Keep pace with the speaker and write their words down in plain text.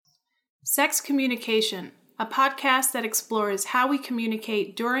Sex Communication, a podcast that explores how we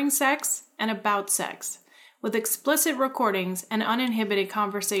communicate during sex and about sex, with explicit recordings and uninhibited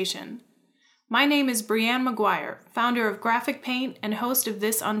conversation. My name is Brianne McGuire, founder of Graphic Paint and host of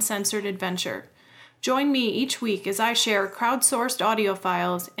this uncensored adventure. Join me each week as I share crowdsourced audio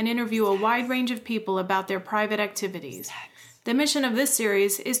files and interview a wide range of people about their private activities. The mission of this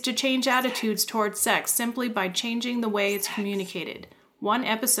series is to change attitudes towards sex simply by changing the way it's communicated, one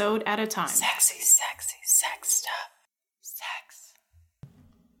episode at a time. Sexy sex stuff. Sex.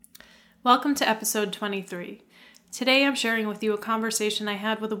 Welcome to episode 23. Today I'm sharing with you a conversation I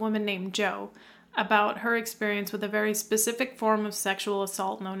had with a woman named Jo about her experience with a very specific form of sexual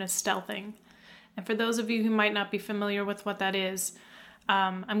assault known as stealthing. And for those of you who might not be familiar with what that is,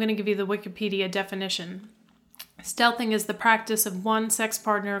 I'm going to give you the Wikipedia definition. Stealthing is the practice of one sex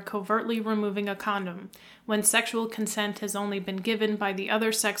partner covertly removing a condom when sexual consent has only been given by the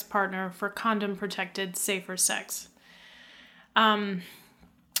other sex partner for condom-protected, safer sex. So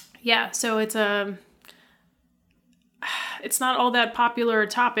it's not all that popular a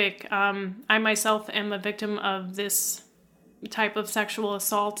topic. I myself am a victim of this type of sexual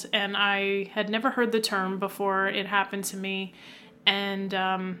assault, and I had never heard the term before it happened to me, and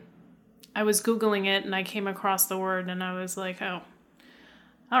I was Googling it and I came across the word and I was like, oh,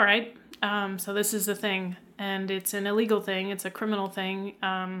 all right. So this is the thing, and it's an illegal thing. It's a criminal thing.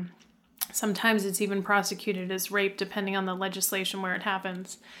 Sometimes it's even prosecuted as rape depending on the legislation where it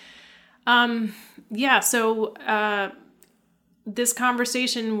happens. This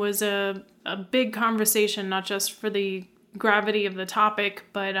conversation was a big conversation, not just for the gravity of the topic,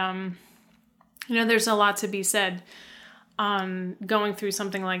 but, there's a lot to be said on going through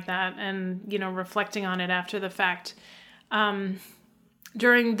something like that and, reflecting on it after the fact.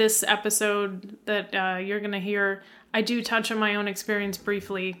 During this episode that you're going to hear, I do touch on my own experience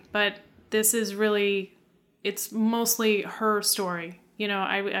briefly, but this is really, it's mostly her story.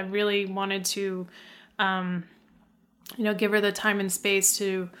 I really wanted to, give her the time and space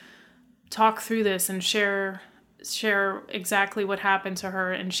to talk through this and share exactly what happened to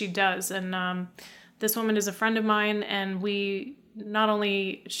her, and she does. And this woman is a friend of mine, and we not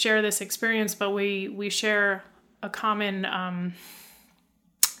only share this experience, but we share a common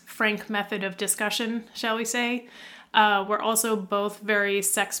frank method of discussion, shall we say. We're also both very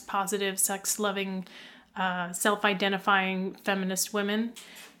sex-positive, sex-loving, self-identifying feminist women.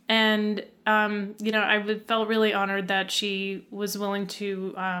 And, I felt really honored that she was willing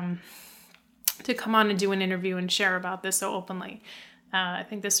to come on and do an interview and share about this so openly. I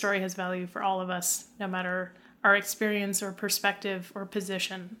think this story has value for all of us, no matter our experience or perspective or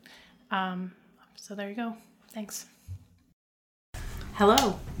position. So there you go. Thanks.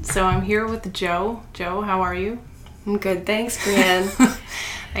 Hello. So I'm here with Jo. Jo, how are you? I'm good. Thanks, Brianne.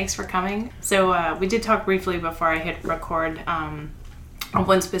 Thanks for coming. So we did talk briefly before I hit record on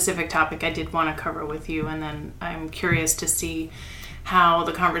one specific topic I did want to cover with you, and then I'm curious to see how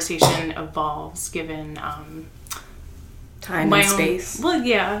the conversation evolves given time and space. Well,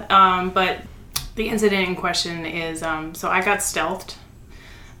 yeah, but the incident in question is, so I got stealthed.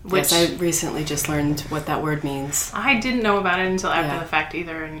 Yes, I recently just learned what that word means. I didn't know about it until after the fact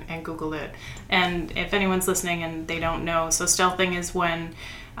either, and Googled it. And if anyone's listening and they don't know, so stealthing is when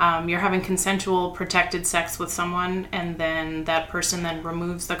you're having consensual, protected sex with someone, and then that person then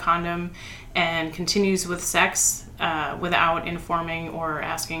removes the condom and continues with sex without informing or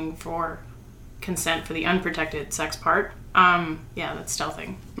asking for consent for the unprotected sex part. That's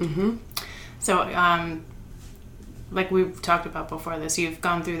stealthing. Mm-hmm. So, like we've talked about before this, you've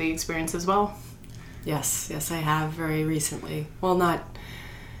gone through the experience as well? Yes, I have very recently. Well, not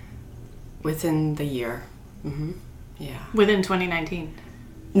within the year. Mm-hmm. Yeah. Within 2019?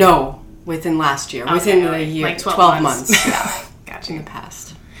 No, within last year. Okay, within the year. Like 12 months. Yeah. Gotcha. In the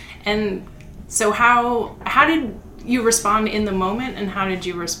past. And so how did you respond in the moment, and how did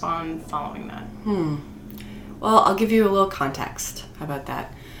you respond following that? Well, I'll give you a little context. How about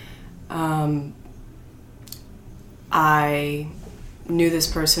that? I knew this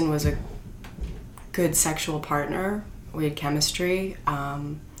person was a good sexual partner. We had chemistry.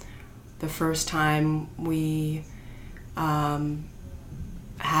 The first time we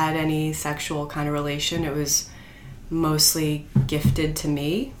had any sexual kind of relation, it was mostly gifted to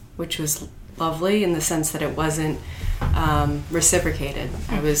me, which was lovely in the sense that it wasn't reciprocated.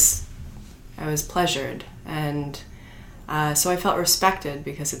 I was pleasured, and so I felt respected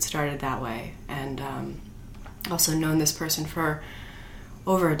because it started that way, and also known this person for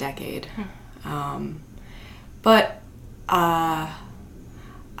over a decade. But I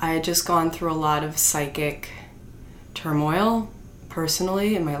had just gone through a lot of psychic turmoil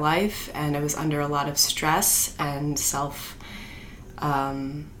personally in my life, and I was under a lot of stress and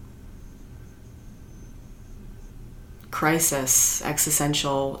crisis,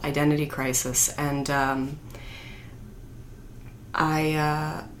 existential identity crisis, and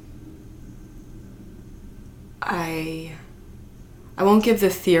I won't give the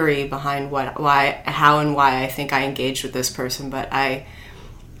theory behind how and why I think I engaged with this person, but I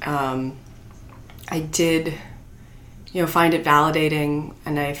did, find it validating,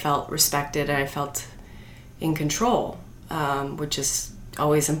 and I felt respected, and I felt in control, which is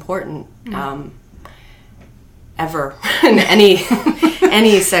always important, ever in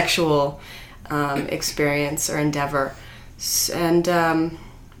any sexual experience or endeavor. And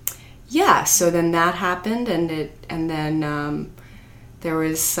so then that happened, and then there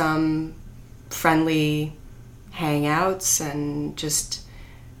was some friendly hangouts and just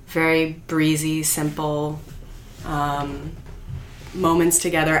very breezy, simple moments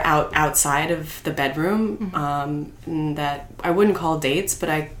together outside of the bedroom, that I wouldn't call dates, but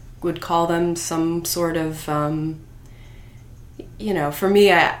I would call them some sort of, for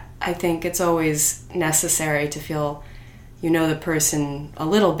me, I think it's always necessary to feel the person a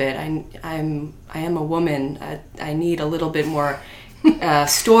little bit. I am a woman. I need a little bit more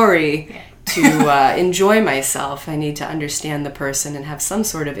story to enjoy myself. I need to understand the person and have some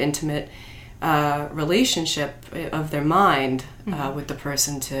sort of intimate relationship of their mind with the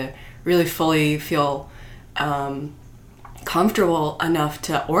person to really fully feel comfortable enough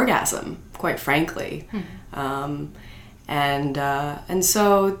to orgasm, quite frankly. And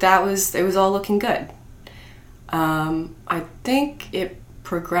so it was all looking good. I think it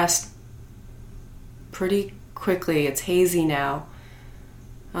progressed pretty quickly. It's hazy now.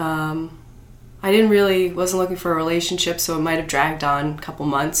 I wasn't looking for a relationship, so it might have dragged on a couple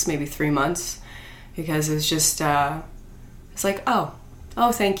months, maybe 3 months, because it was just, it's like, oh,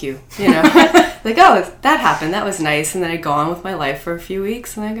 thank you, like, oh, that happened, that was nice, and then I'd go on with my life for a few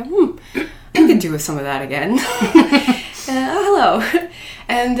weeks, and I go, I could do with some of that again. Hello.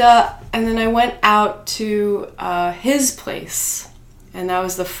 And then I went out to his place, and that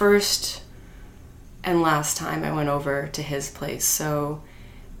was the first and last time I went over to his place. So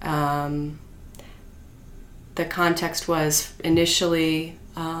the context was initially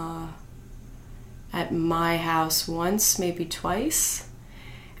at my house once, maybe twice,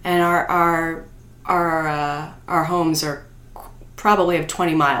 and our homes are probably have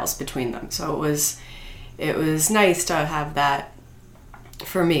 20 miles between them. So it was nice to have that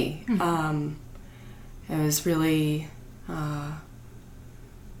for me. It was really,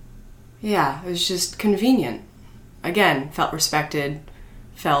 it was just convenient. Again, felt respected,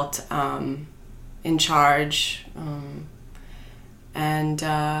 felt in charge, and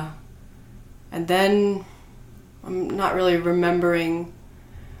then I'm not really remembering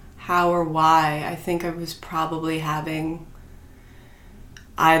how or why. I think I was probably having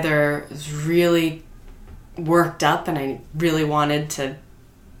either was really worked up and I really wanted to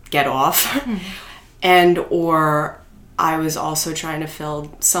get off, and or I was also trying to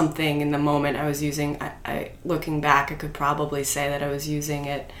fill something in the moment I was using. I looking back, I could probably say that I was using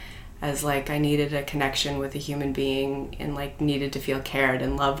it as like I needed a connection with a human being and like needed to feel cared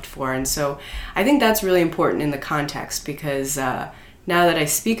and loved for. And so I think that's really important in the context, because now that I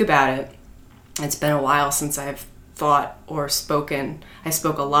speak about it, it's been a while since I've thought or spoken. I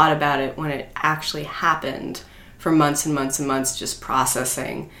spoke a lot about it when it actually happened, for months and months and months, just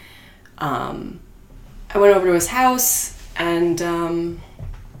processing. I went over to his house, and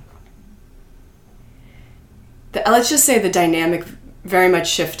let's just say the dynamic very much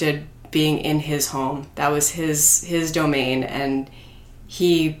shifted being in his home. That was his domain, and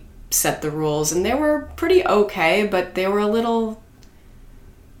he set the rules, and they were pretty okay, but they were a little,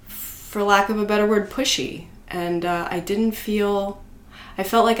 for lack of a better word, pushy. And I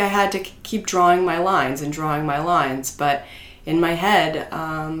felt like I had to keep drawing my lines, but in my head,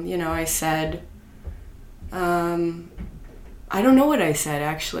 I said, I don't know what I said,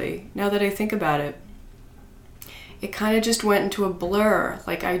 actually, now that I think about it. It kind of just went into a blur.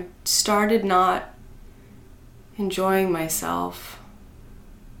 Like, I started not enjoying myself.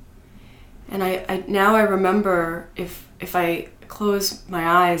 And I now I remember, if I close my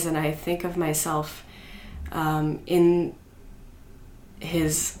eyes and I think of myself in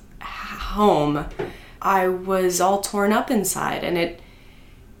his home, I was all torn up inside, and it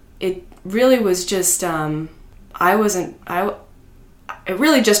really was just it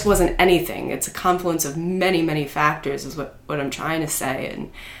really just wasn't anything. It's a confluence of many, many factors is what I'm trying to say.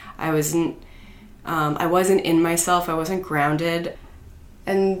 And I wasn't in myself. I wasn't grounded.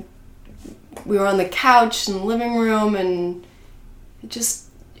 And we were on the couch in the living room, and it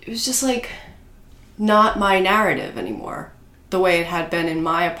was just like not my narrative anymore, the way it had been in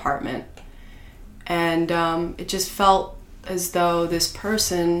my apartment. And it just felt as though this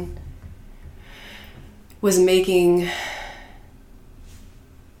person was making...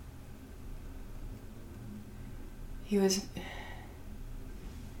 He was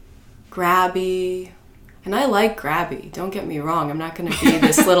grabby. And I like grabby, don't get me wrong. I'm not going to be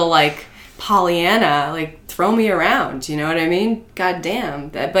this little, like, Pollyanna, like, throw me around, you know what I mean? God damn.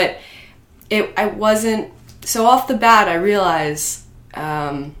 But I wasn't... So off the bat, I realized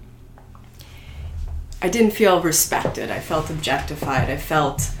I didn't feel respected. I felt objectified. I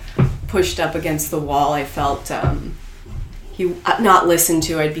felt pushed up against the wall. I felt not listened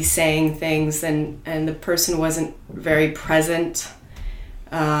to. I'd be saying things, and the person wasn't very present.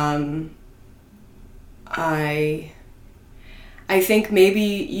 I think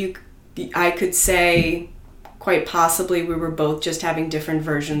maybe I could say quite possibly we were both just having different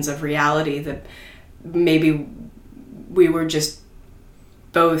versions of reality, that maybe we were just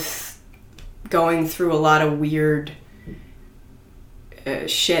both going through a lot of weird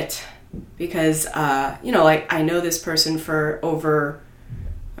shit, because like, I know this person for over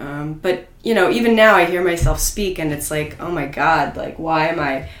but even now I hear myself speak, and it's like, oh my God, like,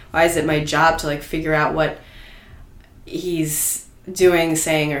 why is it my job to, like, figure out what he's doing,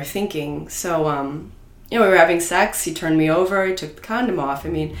 saying, or thinking? So we were having sex, he turned me over, he took the condom off. I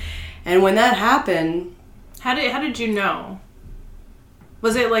mean, and when that happened... How did you know?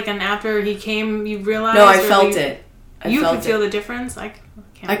 Was it like an after he came, you realized? No, I felt it. You could feel the difference? I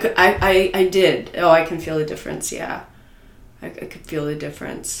did. Oh, I can feel the difference, yeah. I could feel the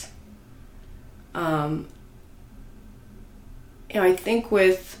difference. I think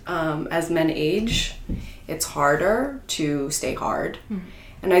with, as men age, it's harder to stay hard. Mm-hmm.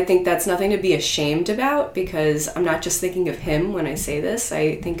 And I think that's nothing to be ashamed about, because I'm not just thinking of him when I say this.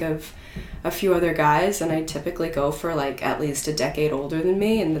 I think of a few other guys, and I typically go for, like, at least a decade older than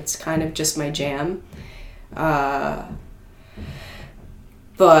me, and that's kind of just my jam.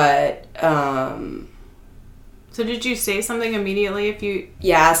 So did you say something immediately?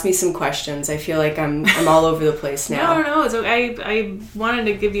 Ask me some questions. I feel like I'm all over the place now. No. So I wanted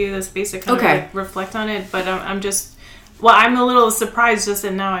to give you the space to kind of, like, reflect on it, but I'm just... Well, I'm a little surprised just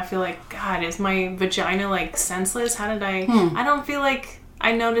that now I feel like, God, is my vagina, like, senseless? How did I... I don't feel like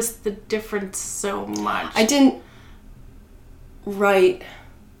I noticed the difference so much. I didn't... Right...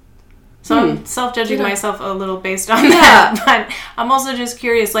 So I'm self-judging myself a little based on that, but I'm also just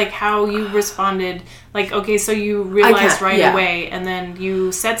curious, like, how you responded. Like, okay, so you realized away, and then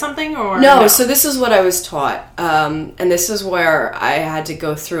you said something, or no? So this is what I was taught, and this is where I had to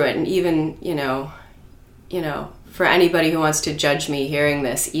go through it. And even for anybody who wants to judge me hearing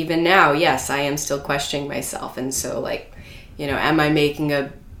this, even now, yes, I am still questioning myself. And so, like, am I making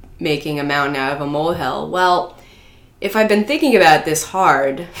a mountain out of a molehill? Well, if I've been thinking about this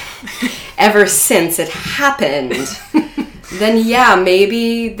hard ever since it happened, then yeah,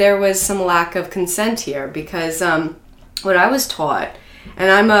 maybe there was some lack of consent here, because what I was taught, and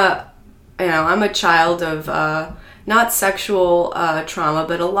I'm a child of not sexual trauma,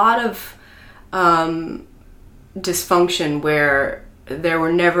 but a lot of dysfunction where there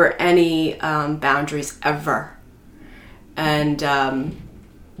were never any boundaries ever, and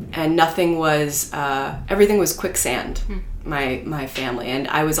nothing was, everything was quicksand, my family, and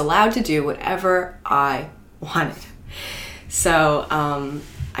I was allowed to do whatever I wanted. So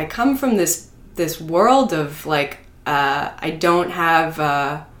I come from this world of, like, I don't have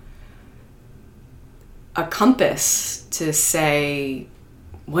a compass to say,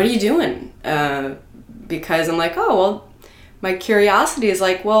 what are you doing? Because I'm like, oh, well, my curiosity is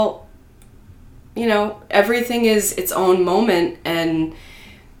like, well, everything is its own moment, and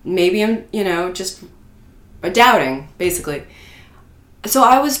maybe I'm, just doubting, basically. So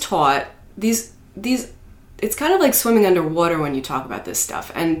I was taught these, it's kind of like swimming underwater when you talk about this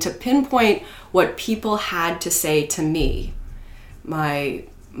stuff. And to pinpoint what people had to say to me, my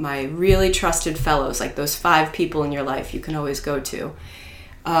really trusted fellows, like those 5 people in your life you can always go to.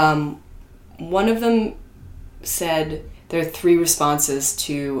 One of them said there are 3 responses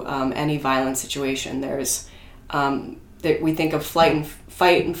to any violent situation. There's that we think of fight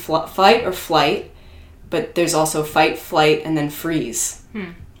or flight, but there's also fight, flight, and then freeze.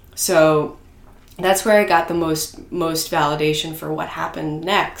 So that's where I got the most validation for what happened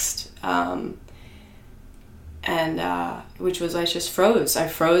next, which was I just froze. I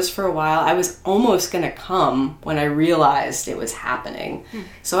froze for a while. I was almost gonna come when I realized it was happening.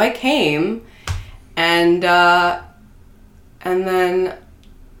 So I came, and then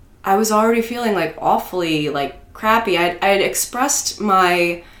I was already feeling like awfully like crappy. I'd expressed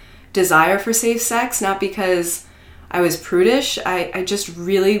my desire for safe sex, not because I was prudish. I just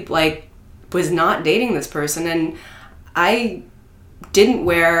really, like, was not dating this person. And I didn't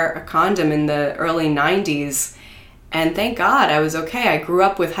wear a condom in the early 90s. And thank God I was okay. I grew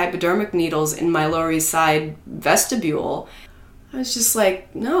up with hypodermic needles in my Lower East Side vestibule. I was just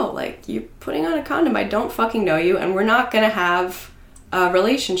like, no, like, you're putting on a condom. I don't fucking know you, and we're not going to have a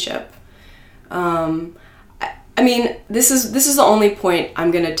relationship. I mean, this is the only point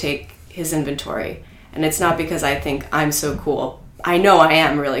I'm going to take his inventory. And it's not because I think I'm so cool. I know I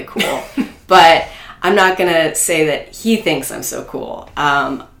am really cool. But I'm not going to say that he thinks I'm so cool.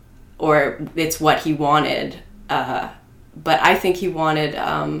 Or it's what he wanted. But I think he wanted...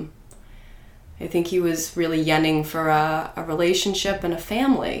 I think he was really yearning for a relationship and a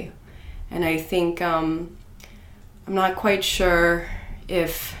family. And I think, I'm not quite sure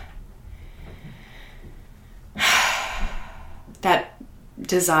if that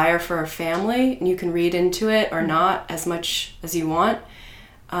desire for a family, and you can read into it or not as much as you want,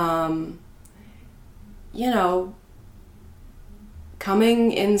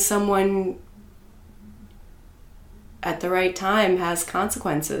 coming in someone at the right time has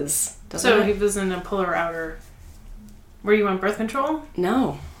consequences. So he was in a puller outer. Were you on birth control?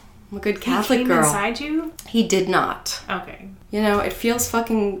 No. I'm a good Catholic girl. He came inside you? He did not. Okay.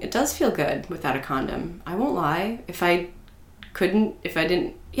 It does feel good without a condom. I won't lie. I'd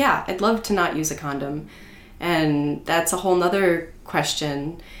love to not use a condom. And that's a whole nother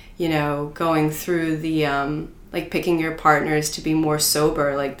question, going through the, picking your partners to be more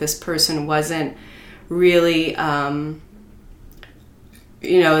sober. Like, this person wasn't really,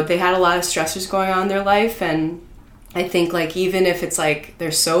 they had a lot of stressors going on in their life, and I think, like, even if it's like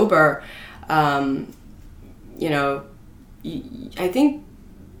they're sober, I think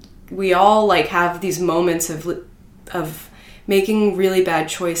we all, like, have these moments of making really bad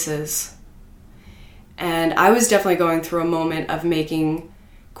choices. And I was definitely going through a moment of making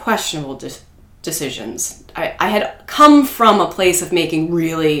questionable decisions. I had come from a place of making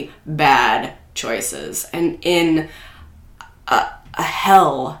really bad choices and in a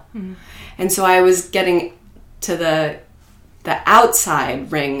hell. Mm-hmm. And so I was getting to the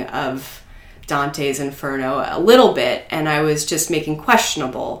outside ring of Dante's Inferno a little bit, and I was just making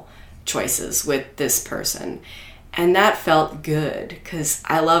questionable choices with this person. And that felt good, because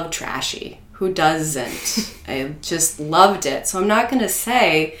I love trashy. Who doesn't? I just loved it. So I'm not going to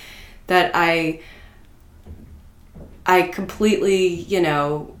say that I completely,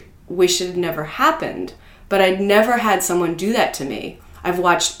 wish it had never happened. But I'd never had someone do that to me. I've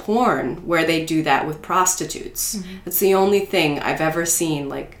watched porn where they do that with prostitutes. Mm-hmm. It's the only thing I've ever seen,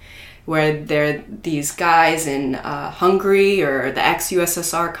 like, where they're these guys in Hungary or the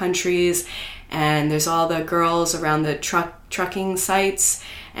ex-USSR countries, and there's all the girls around the trucking sites,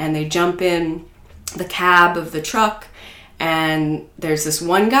 and they jump in the cab of the truck, and there's this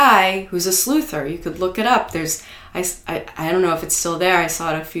one guy who's a sleuther. You could look it up. I don't know if it's still there. I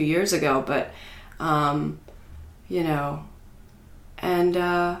saw it a few years ago, but I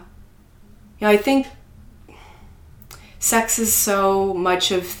think sex is so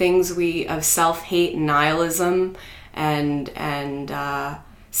much of things of self-hate and nihilism and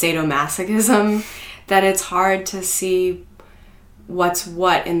sadomasochism that it's hard to see what's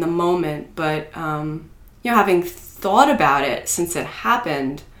what in the moment. But having thought about it since it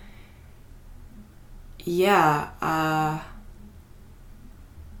happened,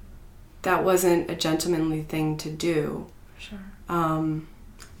 that wasn't a gentlemanly thing to do. Sure.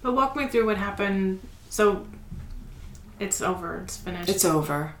 But walk me through what happened. So it's over. It's finished. It's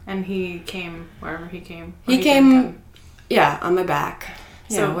over. And he came wherever he came. He came, on my back.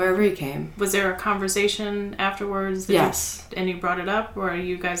 So wherever he came. Was there a conversation afterwards? Yes. And you brought it up, or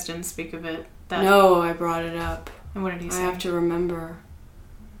you guys didn't speak of it? No, I brought it up. And what did he say? I have to remember.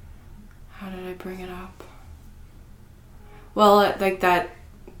 How did I bring it up? Well, like that,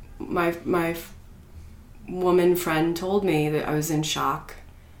 my woman friend told me that I was in shock.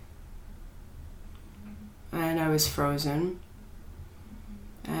 And I was frozen.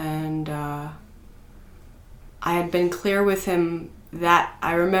 And I had been clear with him that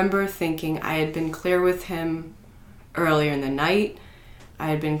I remember thinking I had been clear with him earlier in the night. I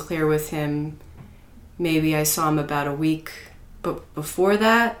had been clear with him, maybe I saw him about a week before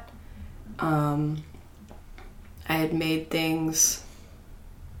that. I had made things...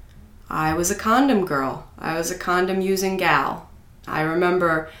 I was a condom girl. I was a condom using gal. I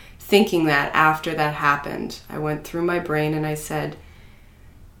remember thinking that after that happened. I went through my brain and I said,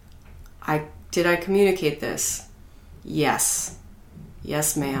 did I communicate this? Yes.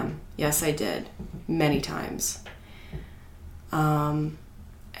 Yes, ma'am. Yes, I did. Many times. And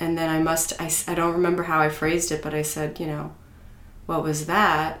then I don't remember how I phrased it, but I said, what was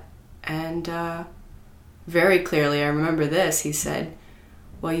that? And very clearly, I remember this. He said,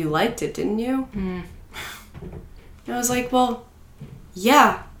 well, you liked it, didn't you? And I was like, well,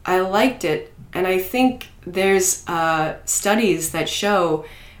 yeah, I liked it. And I think there's studies that show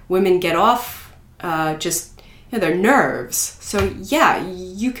women get off just their nerves. So yeah,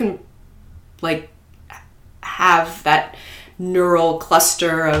 you can have that neural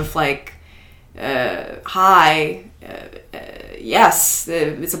cluster of high. Yes,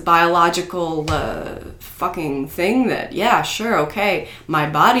 it's a biological fucking thing that, yeah, sure, okay, my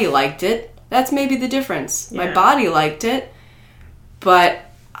body liked it. That's maybe the difference. Yeah. My body liked it, but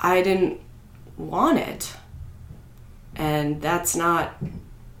I didn't want it. And that's not,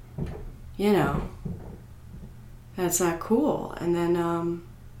 that's not cool. And then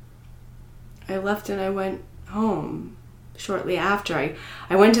I left and I went home shortly after.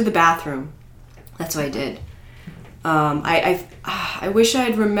 I went to the bathroom. That's what I did. I wish I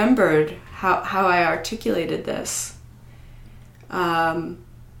had remembered how I articulated this.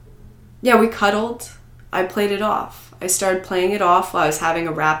 Yeah, we cuddled. I played it off. I started playing it off while I was having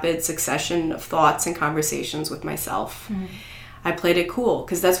a rapid succession of thoughts and conversations with myself. Mm-hmm. I played it cool,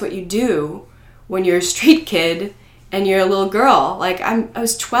 because that's what you do when you're a street kid and you're a little girl. I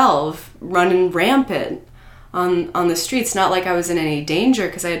was 12, running rampant on the streets. Not like I was in any danger,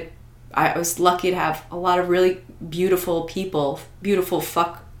 because I was lucky to have a lot of really beautiful people, beautiful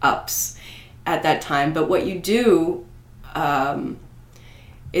fuck-ups at that time. But what you do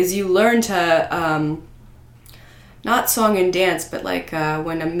is you learn to, not song and dance, but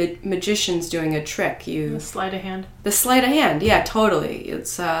when a magician's doing a trick, the sleight of hand. The sleight of hand, yeah, totally.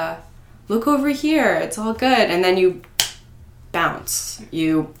 It's, look over here, it's all good. And then you bounce.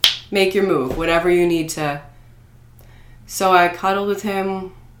 You make your move, whatever you need to. So I cuddled with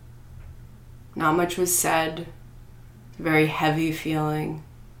him. Not much was said. A very heavy feeling.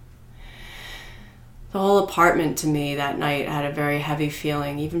 The whole apartment to me that night had a very heavy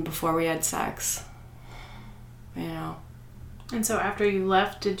feeling, even before we had sex. And so after you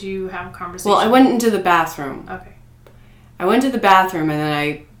left, did you have a conversation? Well, I went into the bathroom. Okay. I went to the bathroom, and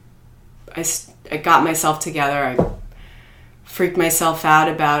then I got myself together. I freaked myself out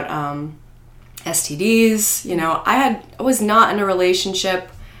about STDs. I was not in a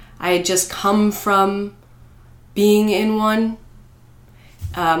relationship. I had just come from being in one.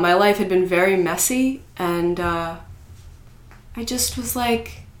 My life had been very messy, and I just was I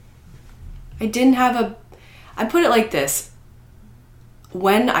didn't have I put it like this.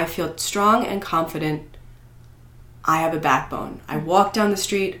 When I feel strong and confident, I have a backbone. I walk down the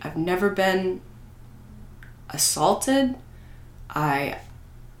street. I've never been assaulted. I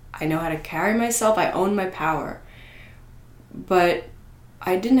know how to carry myself. I own my power. But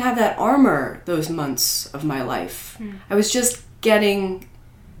I didn't have that armor those months of my life. I was just putting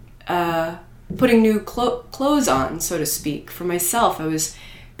new clothes on, so to speak, for myself. I was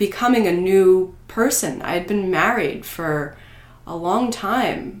becoming a new person. I had been married for a long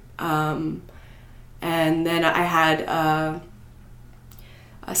time. And then I had a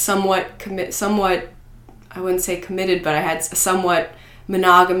somewhat, I wouldn't say committed, but I had a somewhat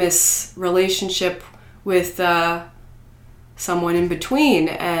monogamous relationship with someone in between,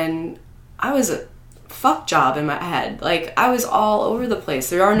 and I was a fuck job in my head. I was all over the place.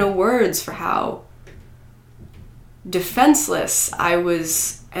 There are no words for how defenseless I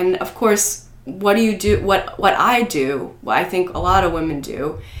was. And of course, what do you do? What I do, what I think a lot of women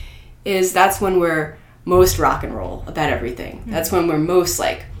do, is that's when we're most rock and roll about everything. Mm-hmm. That's when we're most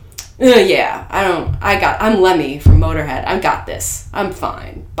yeah, I'm Lemmy from Motorhead. I got this. I'm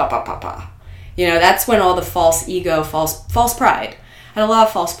fine. Ba ba ba ba. That's when all the false ego, false pride. I had a lot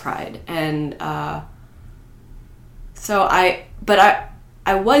of false pride. And so I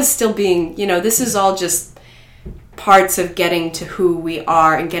was still being, this is all just parts of getting to who we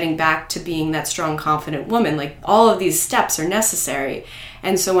are and getting back to being that strong, confident woman. All of these steps are necessary.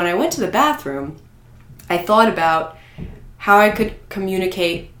 And so when I went to the bathroom, I thought about how I could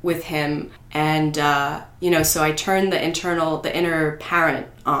communicate with him. And, so I turned the inner parent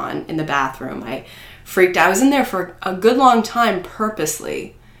on in the bathroom. I freaked out. I was in there for a good long time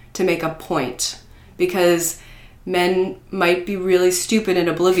purposely to make a point, because men might be really stupid and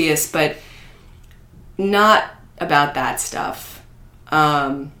oblivious, but not about that stuff.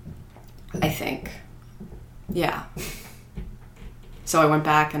 I think. Yeah. So I went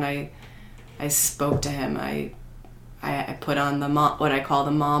back and I spoke to him. I put on what I call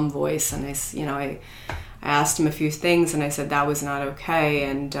the mom voice, and I asked him a few things, and I said that was not okay,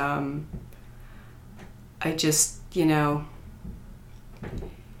 and I just,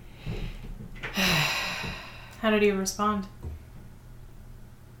 How did he respond?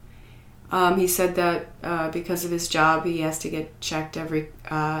 He said that because of his job, he has to get checked every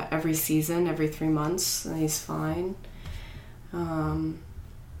season, every 3 months, and he's fine. And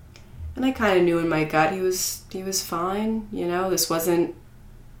I kind of knew in my gut he was fine. You know, this was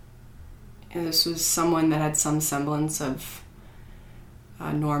someone that had some semblance of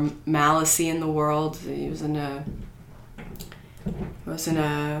normalcy in the world. He wasn't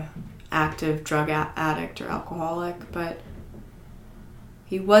a active drug addict or alcoholic, but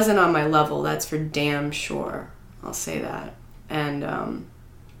he wasn't on my level, that's for damn sure. I'll say that. And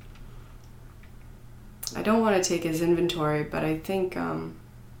I don't want to take his inventory, but I think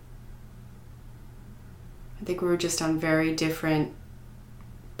we were just on very different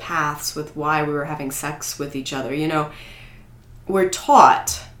paths with why we were having sex with each other. You know, we're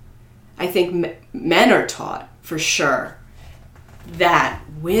taught, I think men are taught for sure, that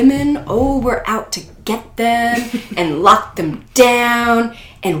women, we're out to get them and lock them down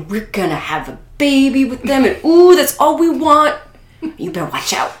and we're gonna have a baby with them and that's all we want. You better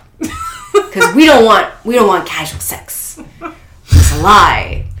watch out, because we don't want casual sex. It's a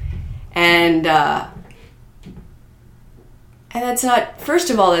lie. And that's not,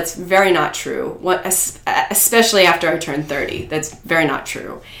 first of all, that's very not true. Especially after I turned 30, that's very not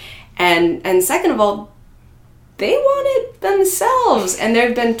true. And second of all, they want it themselves, and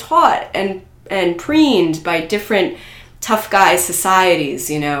they've been taught and preened by different tough guy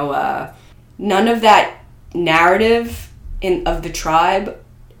societies. You know, none of that narrative of the tribe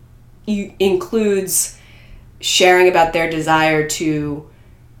includes sharing about their desire to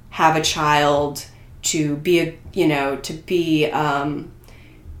have a child, to be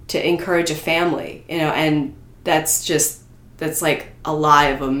to encourage a family. You know, and that's like a lie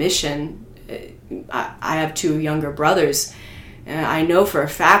of omission. I have 2 younger brothers, and I know for a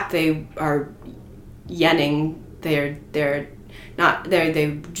fact they are yenning. They're not.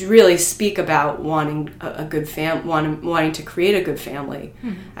 They really speak about wanting a good wanting to create a good family.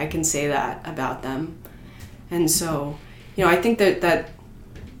 Mm-hmm. I can say that about them, and so, you know, I think that that's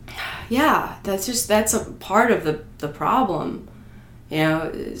a part of the problem. You know,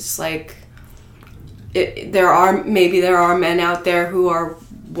 it's like there are men out there who are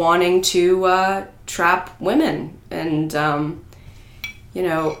wanting to trap women, and you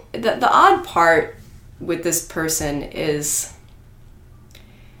know, the odd part with this person is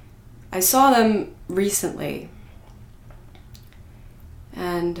I saw them recently,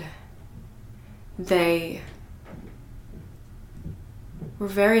 and they were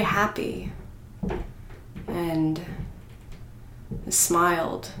very happy and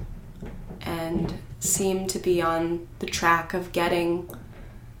smiled and seemed to be on the track of getting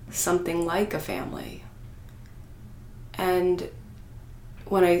something like a family. And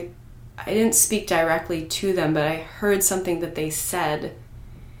when I didn't speak directly to them, but I heard something that they said,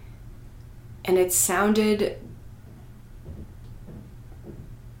 and it sounded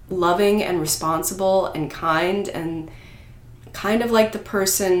loving and responsible and kind, and kind of like the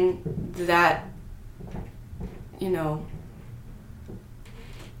person that, you know,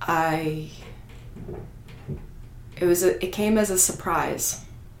 it came as a surprise.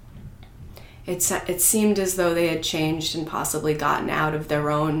 It seemed as though they had changed and possibly gotten out of their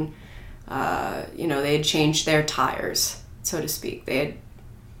own, you know, they had changed their tires, so to speak. They had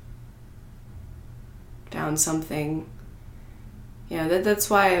found something, you know, that's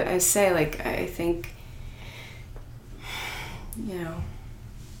why I say, like, I think, you know,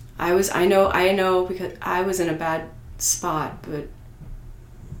 I know because I was in a bad spot, but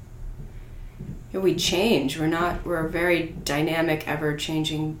you know, we change. We're very dynamic,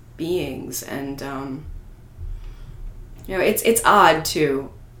 ever-changing beings, and you know, it's odd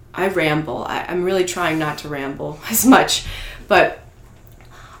too. I ramble. I'm really trying not to ramble as much, but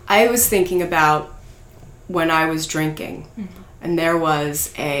I was thinking about when I was drinking, mm-hmm. and there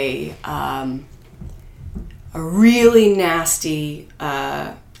was a really nasty,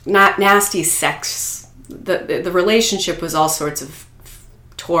 not nasty sex. The relationship was all sorts of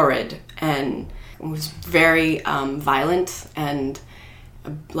torrid, and it was very violent, and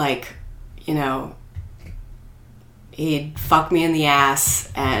like, you know, he'd fuck me in the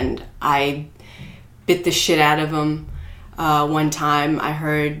ass, and I bit the shit out of him. One time I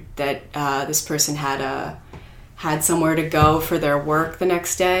heard that this person had somewhere to go for their work the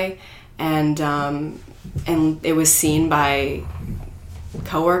next day, and it was seen by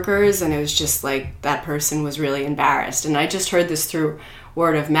coworkers, and it was just like that person was really embarrassed. And I just heard this through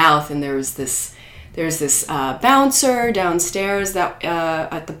word of mouth, and there's this bouncer downstairs that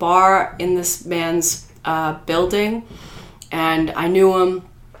at the bar in this man's building, and I knew him,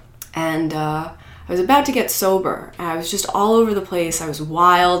 and I was about to get sober. And I was just all over the place. I was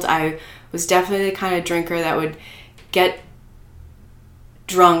wild. I was definitely the kind of drinker that would get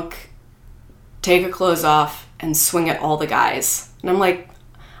drunk, take her clothes off, and swing at all the guys. And I'm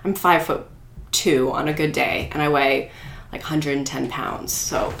 5'2" on a good day, and I weigh like 110 pounds.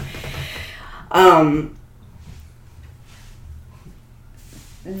 So,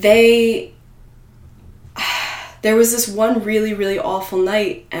 there was this one really, really awful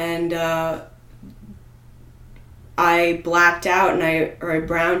night, and I blacked out, and I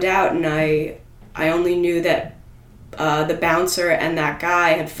browned out, and I only knew that the bouncer and that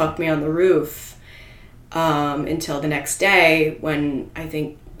guy had fucked me on the roof until the next day, when I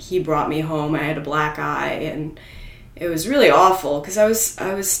think he brought me home. I had a black eye, and it was really awful because I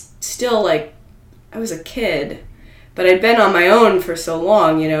was still like, I was a kid, but I'd been on my own for so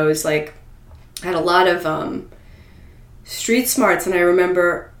long. It was like I had a lot of street smarts, and I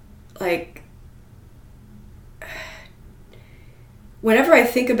remember, like, whenever I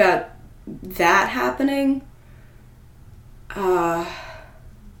think about that happening, I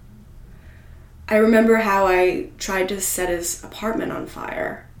remember how I tried to set his apartment on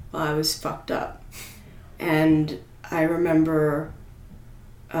fire while I was fucked up. And I remember...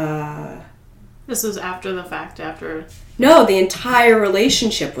 This was after the fact, after... No, the entire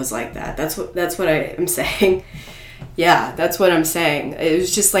relationship was like that. That's what I am saying. Yeah, that's what I'm saying. It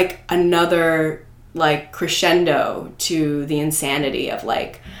was just like another, like, crescendo to the insanity of,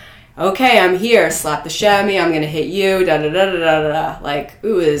 like, okay, I'm here, slap the chamois, I'm gonna hit you, da-da-da-da-da-da. Like, it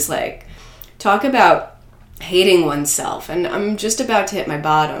was like, talk about hating oneself. And I'm just about to hit my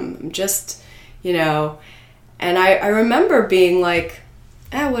bottom. I'm just, and I remember being like,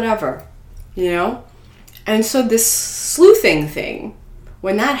 whatever, And so this sleuthing thing,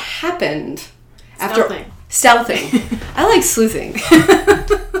 when that happened... Stealthing. I like sleuthing.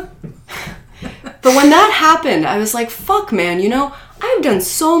 But when that happened, I was like, fuck, man, I've done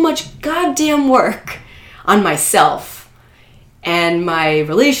so much goddamn work on myself and my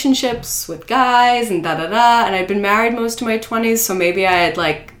relationships with guys and da-da-da, and I'd been married most of my 20s, so maybe I had,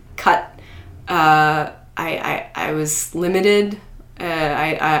 like, cut... I was limited.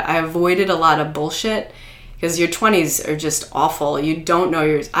 I avoided a lot of bullshit. Because your 20s are just awful. You don't know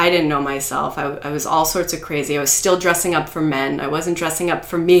yours. I didn't know myself. I was all sorts of crazy. I was still dressing up for men. I wasn't dressing up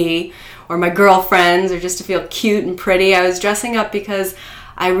for me or my girlfriends or just to feel cute and pretty. I was dressing up because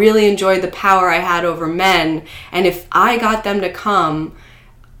I really enjoyed the power I had over men. And if I got them to come,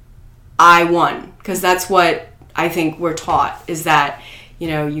 I won. Because that's what I think we're taught, is that,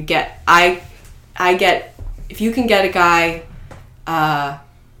 you get... I get... If you can get a guy...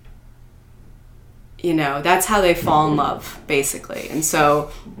 that's how they fall in love, basically. And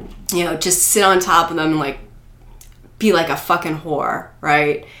so, just sit on top of them and, like, be like a fucking whore,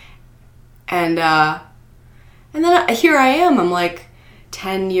 right? And then here I am. I'm, like,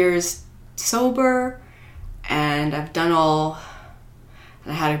 10 years sober, and I've done all...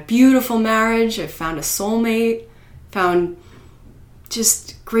 And I had a beautiful marriage. I found a soulmate, found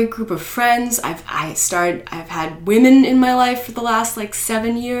just a great group of friends. I've had women in my life for the last, like,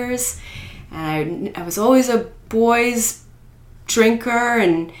 7 years. And I was always a boys drinker,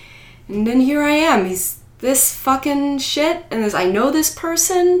 and then here I am. He's this fucking shit, and I know this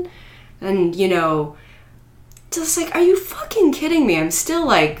person, and just like, are you fucking kidding me? I'm still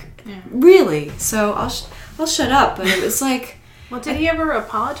like, really? So I'll shut up. But it was like, well, did he ever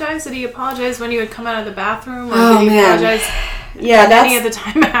apologize? Did he apologize when you would come out of the bathroom, or did he apologize? Yeah, any of the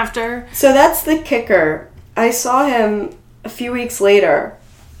time after. So that's the kicker. I saw him a few weeks later.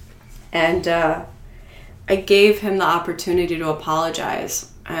 And I gave him the opportunity to apologize.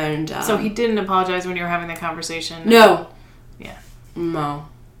 And so he didn't apologize when you were having the conversation? No. Yeah. No.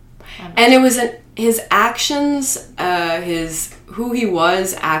 And it was his actions, who he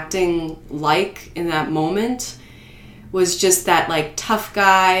was acting like in that moment was just that, like, tough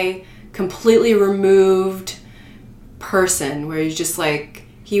guy, completely removed person where he's just like,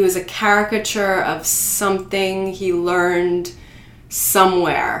 he was a caricature of something he learned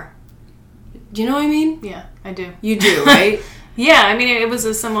somewhere. Do you know what I mean? Yeah, I do. You do, right? Yeah, I mean, it was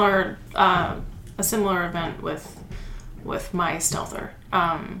a similar event with my stealther.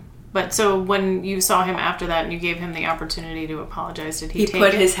 But so when you saw him after that and you gave him the opportunity to apologize, did he take it? He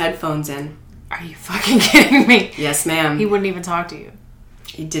put his headphones in. Are you fucking kidding me? Yes, ma'am. He wouldn't even talk to you.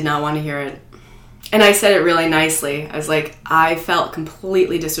 He did not want to hear it. And I said it really nicely. I was like, I felt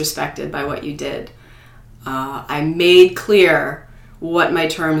completely disrespected by what you did. I made clear what my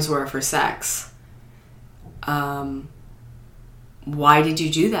terms were for sex. Why did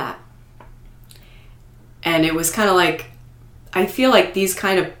you do that? And it was kind of like, I feel like these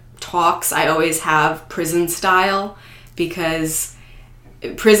kind of talks I always have prison style, because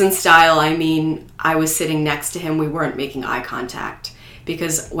prison style, I mean, I was sitting next to him, we weren't making eye contact,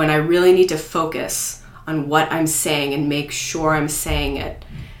 because when I really need to focus on what I'm saying and make sure I'm saying it,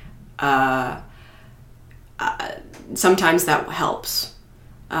 sometimes that helps.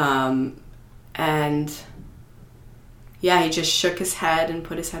 And yeah, he just shook his head and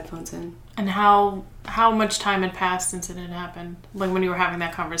put his headphones in. And how much time had passed since it had happened? Like when you were having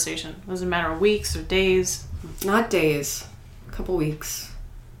that conversation? Was it a matter of weeks or days? Not days. A couple weeks.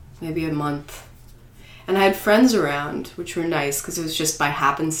 Maybe a month. And I had friends around, which were nice, because it was just by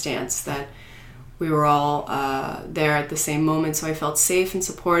happenstance that we were all there at the same moment, so I felt safe and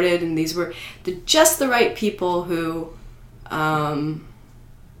supported, and these were just the right people who I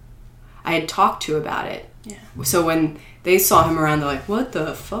had talked to about it. Yeah. So when they saw him around, they're like, what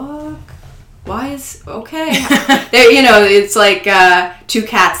the fuck? Why is... Okay. It's like two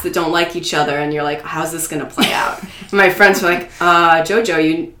cats that don't like each other, and you're like, how's this going to play out? And my friends were like, Jojo,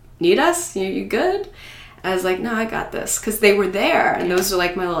 you need us? You good? I was like, no, I got this. Because they were there, and those are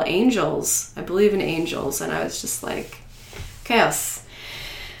like my little angels. I believe in angels, and I was just like, chaos.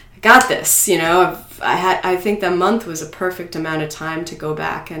 I got this, I think that month was a perfect amount of time to go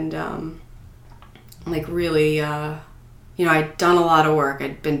back and, really... I'd done a lot of work.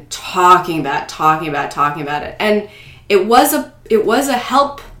 I'd been talking about it. And it was a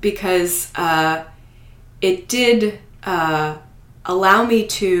help, because it did allow me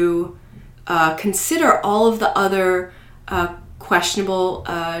to consider all of the other questionable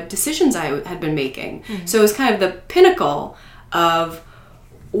decisions I had been making. Mm-hmm. So it was kind of the pinnacle of,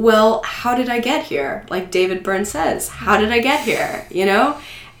 well, how did I get here? Like David Byrne says, how did I get here?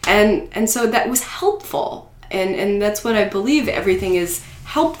 And so that was helpful. And that's what I believe. Everything is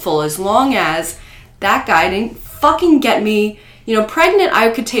helpful as long as that guy didn't fucking get me, pregnant I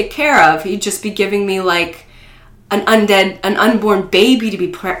could take care of. He'd just be giving me like an unborn baby to be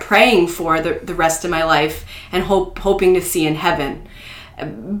praying for the rest of my life and hoping to see in heaven.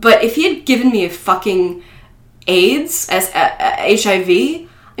 But if he had given me a fucking AIDS, as HIV,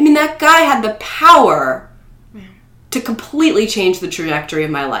 I mean, that guy had the power to completely change the trajectory of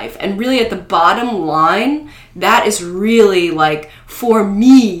my life. And really at the bottom line, that is really like for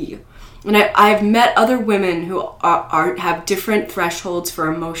me. And I've met other women who have different thresholds for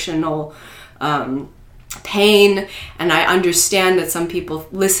emotional pain, and I understand that some people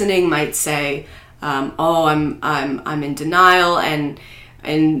listening might say, I'm in denial, and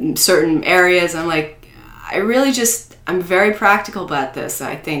in certain areas I'm like, I'm very practical about this.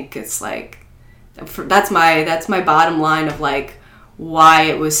 I think it's like, that's my bottom line of like why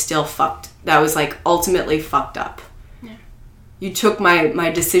it was still fucked. That was like ultimately fucked up. Yeah. You took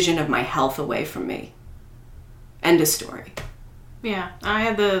my decision of my health away from me. End of story. Yeah, I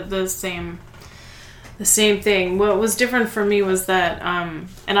had the same thing. What was different for me was that,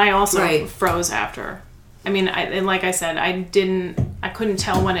 and I also froze after. I mean, like I said, I couldn't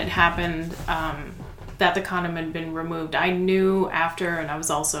tell when it happened. That the condom had been removed. I knew after, and I was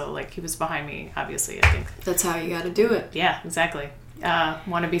also like, he was behind me, obviously, I think. That's how you got to do it. Yeah, exactly.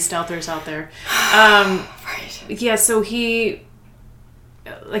 Want to be stealthers out there. Right. Yeah, so he,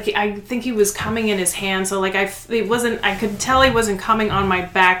 like, I think he was coming in his hand, so like I could tell he wasn't coming on my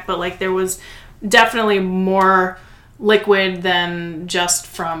back, but like there was definitely more liquid than just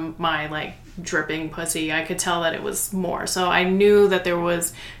from my like dripping pussy. I could tell that it was more. So I knew that there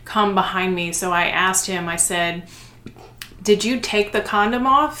was cum behind me. So I asked him, I said, did you take the condom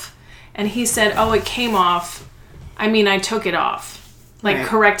off? And he said, oh, it came off. I mean, I took it off. Like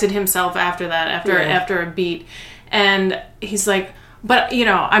corrected himself after that, after a beat. And he's like, but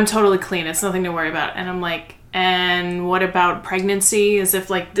I'm totally clean. It's nothing to worry about. And I'm like, and what about pregnancy? As if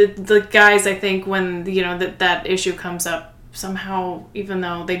like the guys, I think when, that issue comes up, somehow, even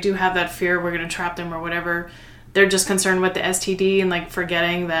though they do have that fear we're going to trap them or whatever, they're just concerned with the STD and like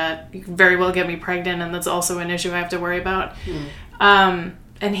forgetting that you could very well get me pregnant, and that's also an issue I have to worry about.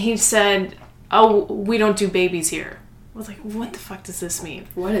 And he said, oh, we don't do babies here. I was like, what the fuck does this mean?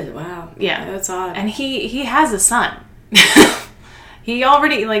 Wow. Yeah. That's odd. And he has a son. He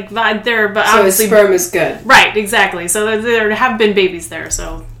already there, but so obviously his sperm is good. Right, exactly. So there have been babies there,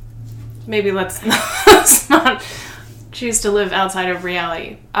 so maybe let's not choose to live outside of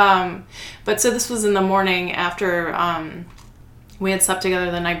reality. But so this was in the morning after we had slept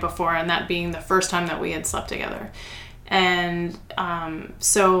together the night before, and that being the first time that we had slept together. And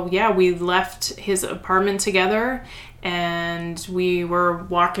so yeah, we left his apartment together, and we were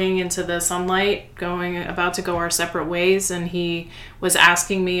walking into the sunlight, about to go our separate ways, and he was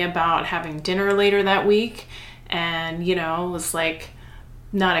asking me about having dinner later that week, and was like,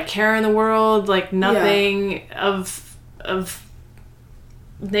 not a care in the world, like nothing of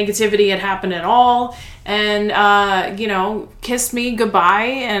negativity had happened at all, and kissed me goodbye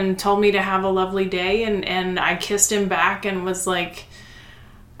and told me to have a lovely day, and I kissed him back and was like,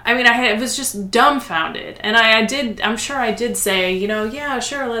 I was just dumbfounded, and I'm sure I did say, yeah,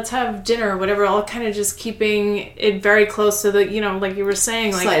 sure, let's have dinner or whatever, all kind of just keeping it very close to the, like you were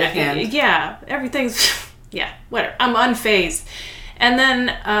saying, like, sleight of hand. Yeah, everything's, yeah, whatever, I'm unfazed. And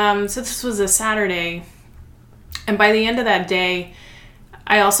then, so this was a Saturday, and by the end of that day,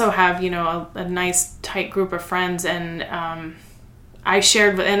 I also have, a nice tight group of friends, and I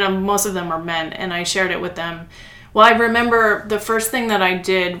shared, and most of them are men, and I shared it with them. Well, I remember the first thing that I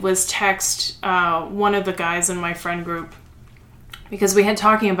did was text one of the guys in my friend group, because we had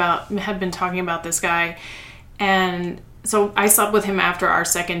been talking about this guy, and so I slept with him after our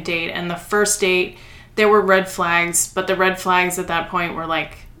second date, and the first date, there were red flags, but the red flags at that point were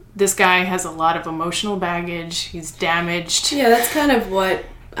like, this guy has a lot of emotional baggage, he's damaged. Yeah, that's kind of what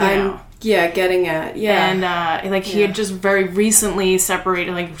I'm getting at. Yeah. And he had just very recently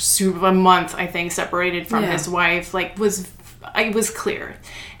separated, like a month, I think, separated from his wife. Like, it was clear.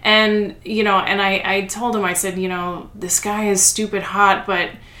 And, and I told him, I said, this guy is stupid hot,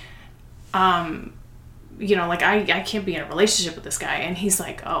 but, I can't be in a relationship with this guy. And he's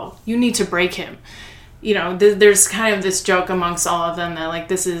like, oh, you need to break him. There's kind of this joke amongst all of them that, like,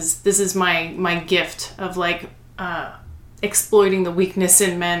 this is my gift of, like, exploiting the weakness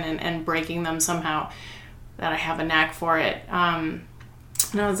in men and breaking them somehow, that I have a knack for it. And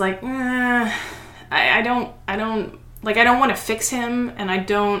I was like, I don't want to fix him, and that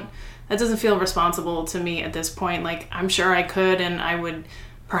doesn't feel responsible to me at this point. Like, I'm sure I could, and I would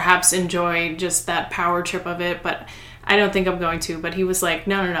perhaps enjoy just that power trip of it, but I don't think I'm going to. But he was like,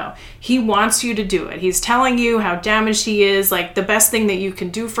 no. He wants you to do it. He's telling you how damaged he is. Like, the best thing that you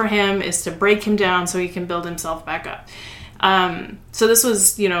can do for him is to break him down so he can build himself back up. So this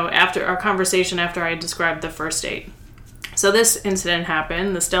was, after our conversation, after I described the first date. So this incident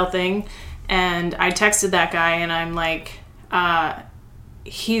happened, the stealth thing, and I texted that guy, and I'm like, how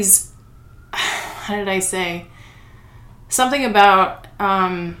did I say? Something about,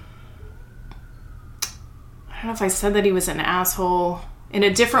 I don't know if I said that he was an asshole in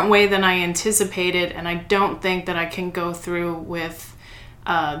a different way than I anticipated, and I don't think that I can go through with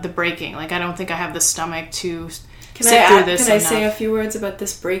the breaking. Like, I don't think I have the stomach to sit through this enough. Can I say a few words about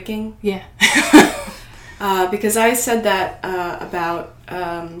this breaking? Yeah. Because I said that about...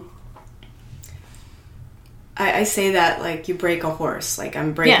 I say that like you break a horse. Like,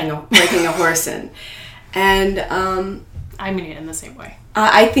 I'm breaking a horse in. And... I mean it in the same way.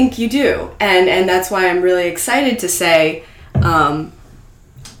 I think you do. And that's why I'm really excited to say,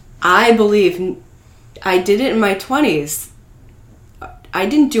 I believe I did it in my 20s. I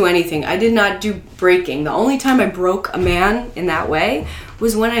didn't do anything. I did not do breaking. The only time I broke a man in that way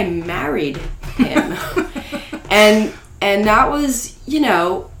was when I married him. and that was,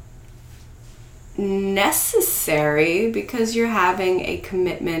 necessary because you're having a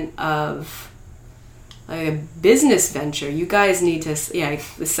commitment of like a business venture. You guys need to,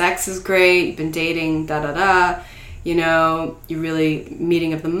 the sex is great, you've been dating, you're really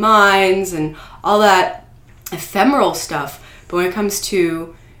meeting of the minds and all that ephemeral stuff. But when it comes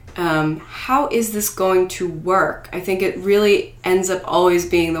to how is this going to work, I think it really ends up always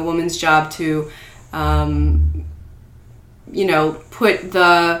being the woman's job to, put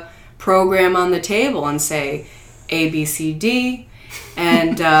the program on the table and say A, B, C, D.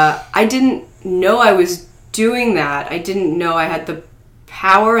 And I didn't know I was doing that. I didn't know I had the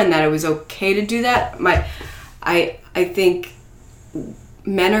power and that it was okay to do that. I think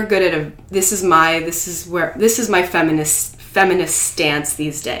men are good at this is my feminist stance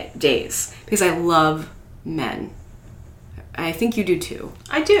these days because I love men. I think you do too.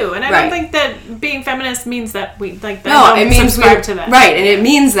 I do, and I don't think that being feminist means that we like that. No, it means subscribe to that. Right, and it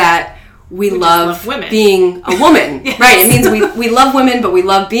means that we love women. Being a woman. Yes. Right, it means we love women, but we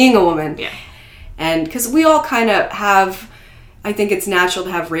love being a woman. Yeah, and because we all kind of have, I think it's natural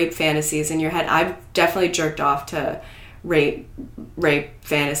to have rape fantasies in your head. I've definitely jerked off to rape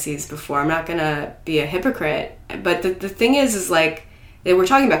fantasies before. I'm not gonna be a hypocrite, but the thing is like we're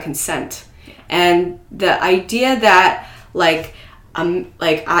talking about consent, and the idea that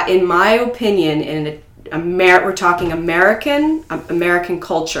in my opinion, we're talking American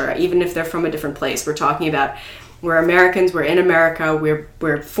culture, even if they're from a different place. We're talking about we're Americans, we're in America,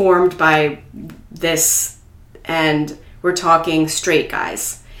 we're formed by this, and we're talking straight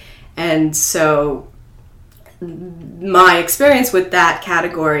guys. And so my experience with that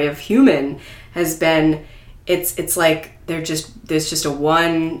category of human has been it's like there's just a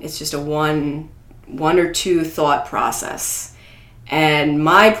one or two thought process, and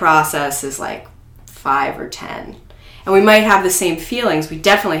my process is like 5 or 10. And we might have the same feelings. We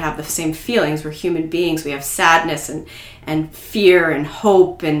definitely have the same feelings. We're human beings. We have sadness and fear and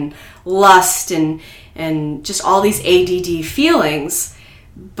hope and lust and just all these ADD feelings.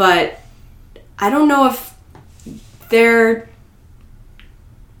 But I don't know if their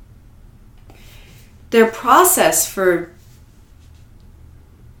process for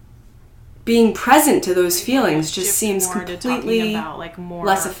being present to those feelings just seems completely about, like, more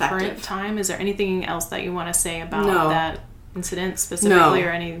less effective. Current time. Is there anything else that you want to say about No. that incident specifically, or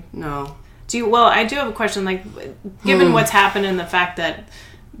any? No. I do have a question. Like, given what's happened and the fact that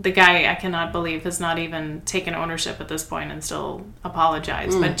the guy, I cannot believe, has not even taken ownership at this point and still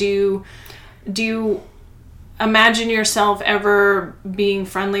apologized. But do you imagine yourself ever being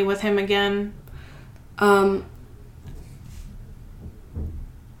friendly with him again?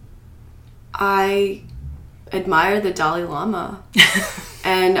 I admire the Dalai Lama.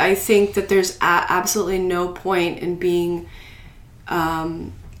 And I think that there's absolutely no point in being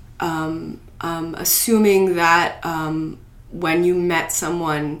assuming that when you met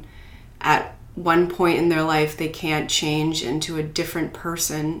someone at one point in their life, they can't change into a different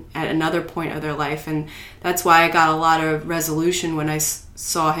person at another point of their life. And that's why I got a lot of resolution when I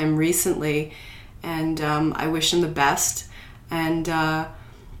saw him recently. And I wish him the best. And,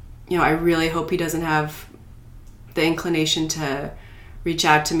 I really hope he doesn't have the inclination to reach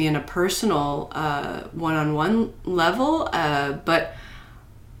out to me in a personal one-on-one level. But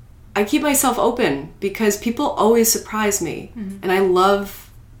I keep myself open because people always surprise me. Mm-hmm. And I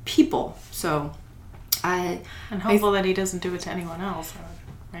love people. So I'm hopeful that he doesn't do it to anyone else.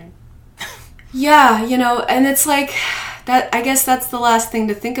 Right? Yeah, and it's like that. I guess that's the last thing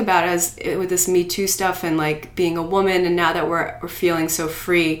to think about with this Me Too stuff and like being a woman. And now that we're feeling so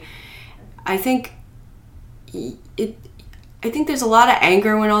free, I think there's a lot of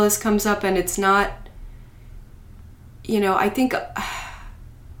anger when all this comes up, and it's not. I think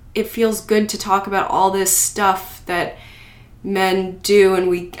it feels good to talk about all this stuff that men do,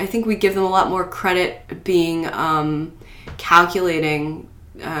 and I think we give them a lot more credit being calculating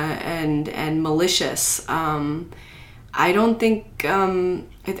and malicious. I don't think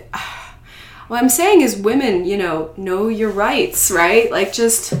what I'm saying is women, know your rights, right? Like,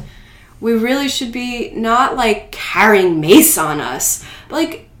 just we really should be not like carrying mace on us, but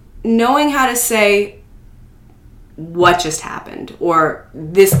like knowing how to say what just happened, or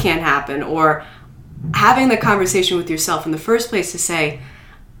this can't happen, or having the conversation with yourself in the first place to say,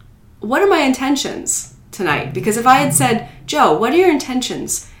 what are my intentions tonight? Because if I had said, Joe, what are your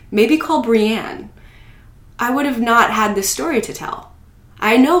intentions? Maybe call Brianne. I would have not had this story to tell.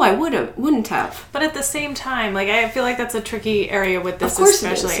 I know I wouldn't have. But at the same time, like, I feel like that's a tricky area with this, of course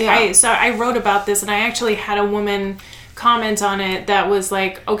especially. It is, yeah. I wrote about this, and I actually had a woman comment on it that was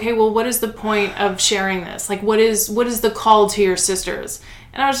like, okay, well, what is the point of sharing this? Like, what is the call to your sisters?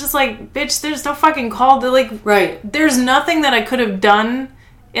 And I was just like, bitch, there's no fucking call to, like, right. There's nothing that I could have done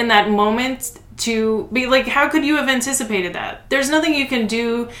in that moment to be like, how could you have anticipated that? There's nothing you can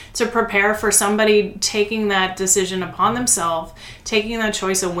do to prepare for somebody taking that decision upon themselves, taking that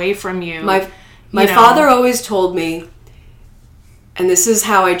choice away from you. My father always told me, and this is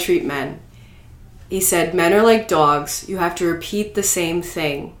how I treat men. He said, men are like dogs. You have to repeat the same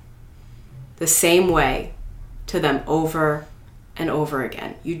thing, the same way, to them over and over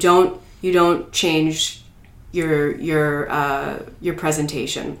again. You don't change your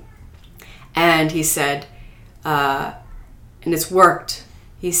presentation. And he said, and it's worked.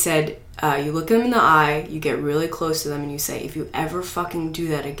 He said, you look them in the eye, you get really close to them, and you say, if you ever fucking do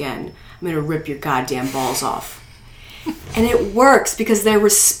that again, I'm gonna rip your goddamn balls off. And it works because they're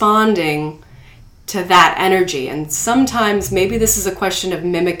responding to that energy. And sometimes maybe this is a question of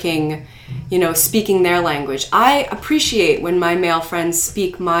mimicking, speaking their language. I appreciate when my male friends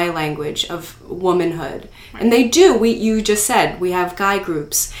speak my language of womanhood. And they do. You just said, we have guy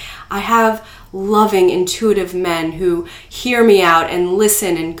groups. I have loving, intuitive men who hear me out and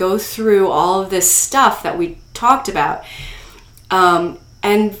listen and go through all of this stuff that we talked about.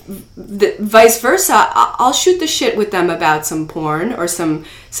 And vice versa, I'll shoot the shit with them about some porn or some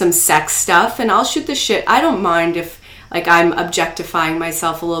sex stuff, and I'll shoot the shit. I don't mind if, like, I'm objectifying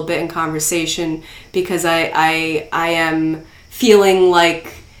myself a little bit in conversation because I am feeling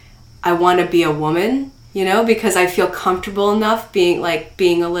like I want to be a woman, because I feel comfortable enough being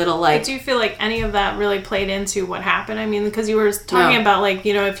a little like... But do you feel like any of that really played into what happened? I mean, because you were talking about, like,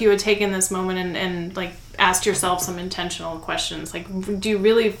 if you had taken this moment and like, asked yourself some intentional questions, like, do you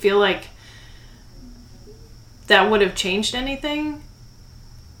really feel like that would have changed anything?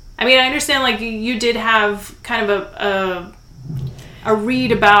 I mean, I understand, like, you did have kind of a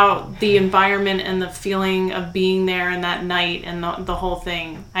read about the environment and the feeling of being there and that night and the whole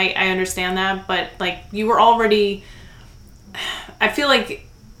thing. I understand that, but, like, you were already... I feel like...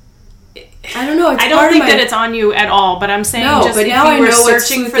 I don't know. I don't think that it's on you at all, but I'm saying just if you were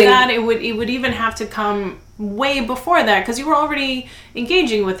searching for that, it would even have to come way before that, because you were already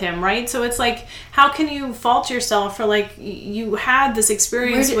engaging with him, right? So it's like, how can you fault yourself for, like, you had this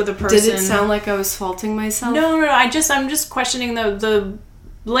experience with a person? Did it sound like I was faulting myself? No. I'm just questioning the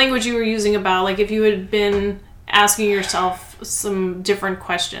language you were using about, like, if you had been asking yourself some different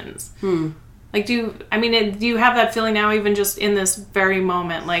questions. Like, do you have that feeling now, even just in this very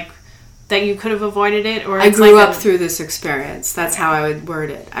moment, like, that you could have avoided it? Or I grew up through this experience. That's how I would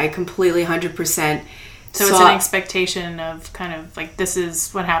word it. I completely 100%. So it's an expectation of kind of like, this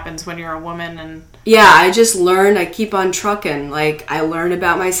is what happens when you're a woman. And yeah, I just learned. I keep on trucking. Like, I learn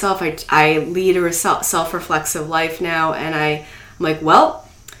about myself. I lead a self-reflexive life now, and I'm like, well,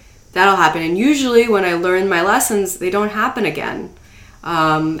 that'll happen. And usually when I learn my lessons, they don't happen again.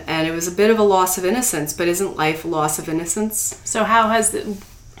 And it was a bit of a loss of innocence, but isn't life a loss of innocence? So how has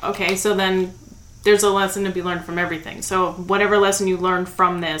okay, so then there's a lesson to be learned from everything. So whatever lesson you learned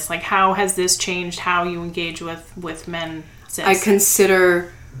from this, like, how has this changed how you engage with men since? I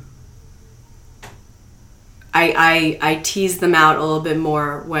consider... I tease them out a little bit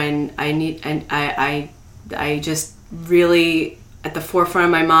more when I need... And I just really, at the forefront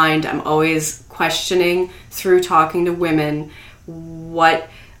of my mind, I'm always questioning, through talking to women, what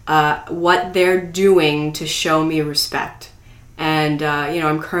they're doing to show me respect. And,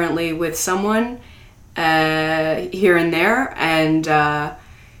 I'm currently with someone here and there, and I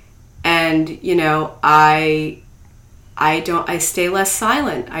stay less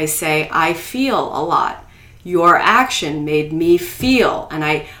silent. I say, I feel a lot. Your action made me feel, and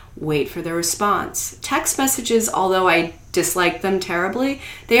I wait for the response. Text messages, although I dislike them terribly,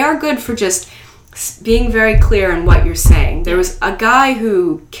 they are good for just being very clear in what you're saying. There was a guy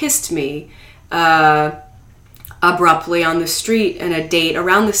who kissed me abruptly on the street in a date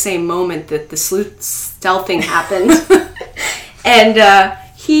around the same moment that the stealth thing happened. And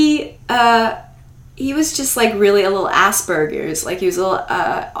he was just like really a little Asperger's, like he was a little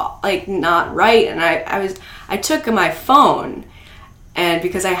like not right. And I took my phone, and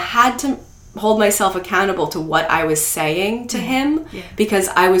because I had to hold myself accountable to what I was saying to him, because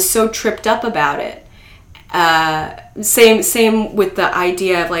I was so tripped up about it. Same with the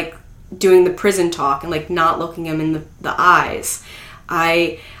idea of like doing the prison talk and like not looking him in the eyes.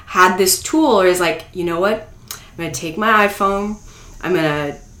 I had this tool where it's like, you know what? I'm going to take my iPhone, I'm going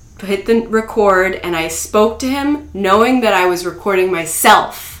to hit the record, and I spoke to him knowing that I was recording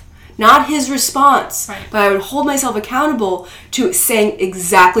myself, not his response. Right. But I would hold myself accountable to saying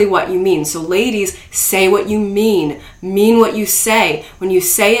exactly what you mean. So ladies, say what you mean what you say. When you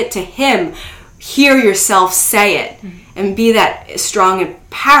say it to him, hear yourself say it. Mm-hmm. And be that strong and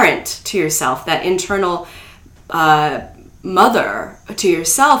parent to yourself, that internal mother to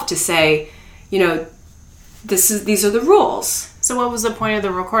yourself, to say, these are the rules. So what was the point of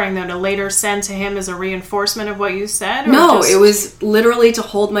the recording, though? To later send to him as a reinforcement of what you said? Or no, it was literally to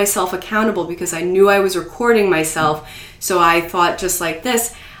hold myself accountable, because I knew I was recording myself. So I thought, just like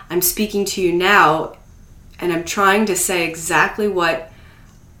this, I'm speaking to you now, and I'm trying to say exactly what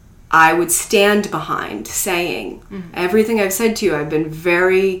I would stand behind saying. Mm-hmm. Everything I've said to you, I've been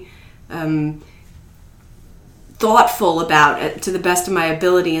very thoughtful about it to the best of my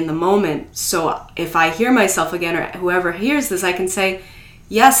ability in the moment. So if I hear myself again, or whoever hears this, I can say,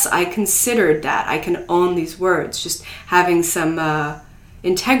 yes, I considered that. I can own these words. Just having some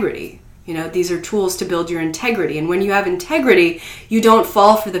integrity. These are tools to build your integrity. And when you have integrity, you don't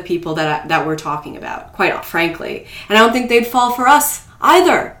fall for the people that we're talking about, quite frankly. And I don't think they'd fall for us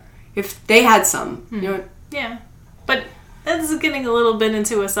either, if they had some. Yeah. But that's getting a little bit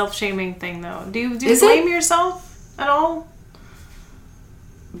into a self-shaming thing, though. Do you blame yourself at all?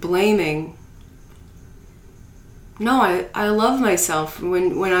 Blaming? No, I love myself.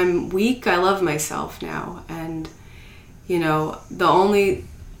 When I'm weak, I love myself now. And, the only...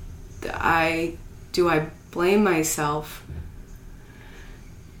 I blame myself?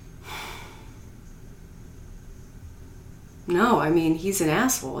 No, I mean, he's an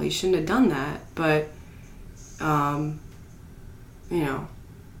asshole. He shouldn't have done that. But, I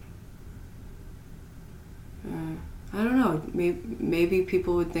don't know. Maybe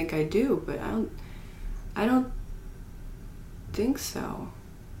people would think I do, but I don't think so.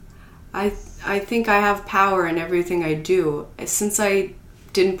 I think I have power in everything I do. Since I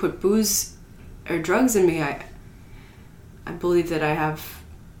didn't put booze or drugs in me, I believe that I have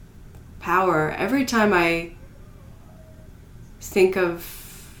power. Every time I think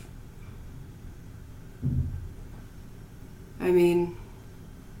of, I mean,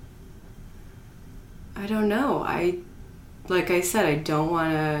 I don't know. Like I said, I don't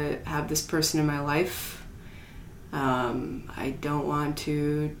want to have this person in my life. I don't want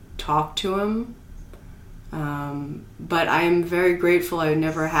to talk to him. But I am very grateful I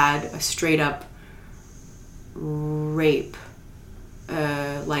never had a straight up rape.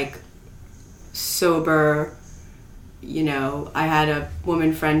 Like sober, you know, I had a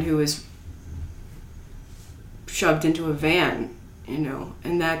woman friend who was shoved into a van, you know,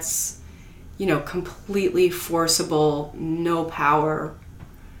 and that's, you know, completely forcible, no power.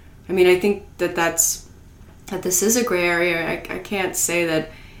 I mean, I think that this is a gray area. I can't say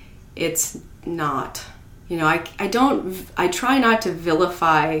that it's not. You know, I try not to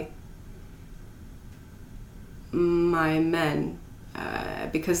vilify my men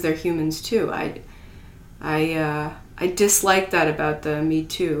because they're humans too. I dislike that about the Me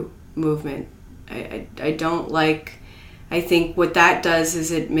Too movement. I don't like. I think what that does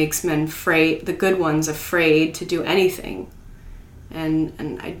is it makes men afraid, the good ones afraid to do anything, and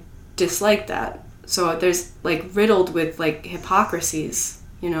I dislike that. So there's like riddled with like hypocrisies,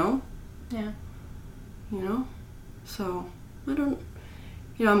 you know. Yeah. You know, so I don't.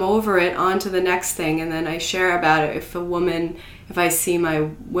 You know, I'm over it. On to the next thing, and then I share about it. If I see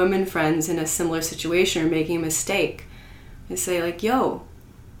my women friends in a similar situation or making a mistake, I say like, "Yo."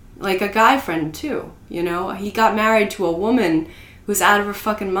 Like a guy friend too, you know, he got married to a woman who's out of her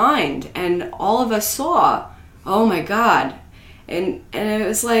fucking mind, and all of us saw, oh my God, and it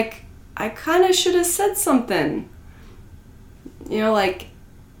was like, I kind of should have said something, you know, like,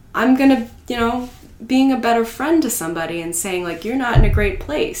 I'm gonna, you know, being a better friend to somebody and saying like, you're not in a great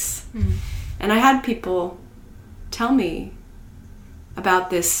place. And I had people tell me about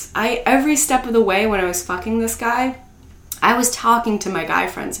this. Every step of the way when I was fucking this guy, I was talking to my guy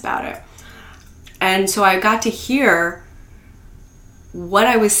friends about it. And so I got to hear what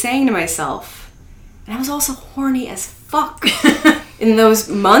I was saying to myself. And I was also horny as fuck. In those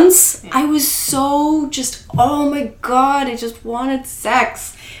months, I was so just, oh my God, I just wanted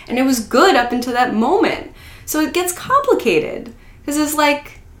sex. And it was good up until that moment. So it gets complicated. Because it's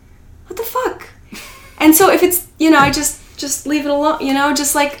like, what the fuck? And so if it's, you know, I just leave it alone, you know,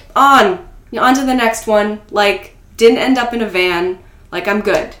 just like on to the next one, like, didn't end up in a van, like I'm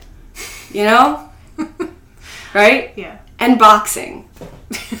good, you know? Right? Yeah. And boxing.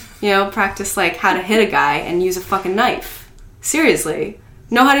 You know, practice like how to hit a guy and use a fucking knife. Seriously.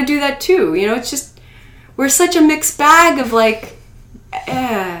 Know how to do that too. You know, it's just, we're such a mixed bag of like,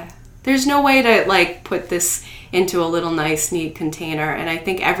 there's no way to like put this into a little nice, neat container. And I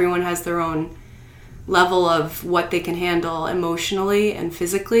think everyone has their own level of what they can handle emotionally and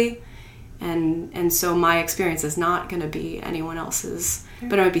physically. And so my experience is not going to be anyone else's,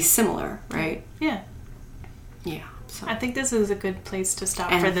 but it would be similar, right? Yeah. Yeah. So. I think this is a good place to stop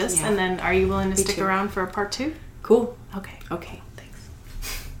for this. Yeah. And then are you willing to stick around for a part 2? Cool. Okay. Thanks.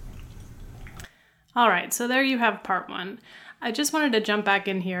 All right. So there you have part 1. I just wanted to jump back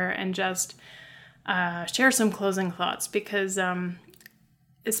in here and just share some closing thoughts because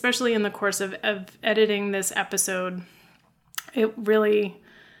especially in the course of editing this episode, it really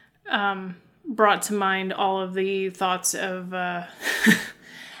brought to mind all of the thoughts of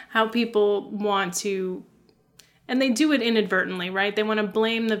how people want to, and they do it inadvertently, right? They want to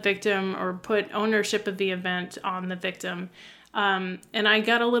blame the victim or put ownership of the event on the victim. And I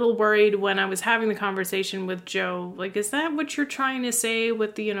got a little worried when I was having the conversation with Joe, like, is that what you're trying to say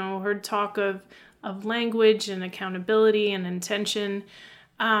with the, you know, her talk of language and accountability and intention?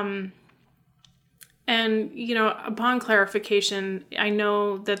 And, you know, upon clarification, I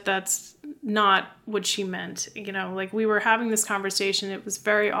know that that's not what she meant. You know, like we were having this conversation. It was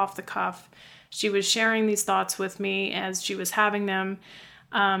very off the cuff. She was sharing these thoughts with me as she was having them.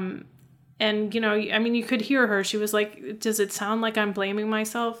 And, you know, I mean, you could hear her. She was like, does it sound like I'm blaming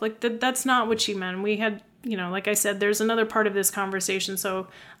myself? Like that's not what she meant. We had, you know, like I said, there's another part of this conversation. So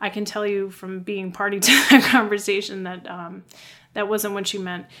I can tell you from being party to that conversation that that wasn't what she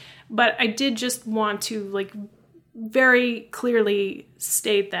meant. But I did just want to like very clearly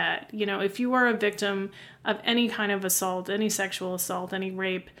state that, you know, if you are a victim of any kind of assault, any sexual assault, any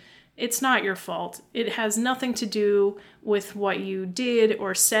rape, it's not your fault. It has nothing to do with what you did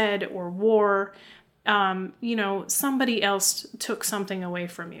or said or wore. You know, somebody else took something away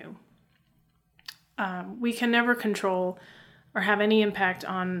from you. We can never control or have any impact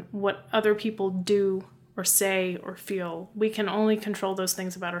on what other people do or say or feel. We can only control those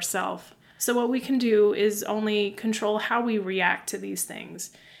things about ourselves. So what we can do is only control how we react to these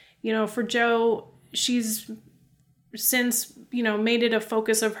things. For Jo, she's since, made it a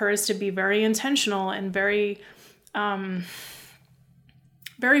focus of hers to be very intentional and very, very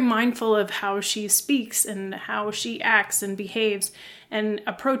mindful of how she speaks and how she acts and behaves and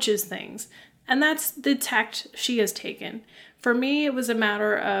approaches things. And that's the tact she has taken. For me, it was a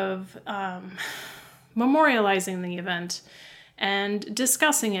matter of memorializing the event and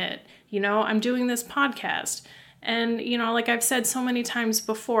discussing it. I'm doing this podcast. And, like I've said so many times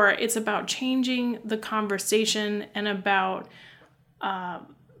before, it's about changing the conversation and about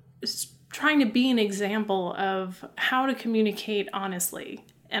trying to be an example of how to communicate honestly.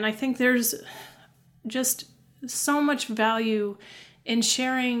 And I think there's just so much value in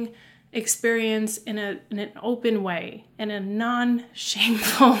sharing experience in an open way, in a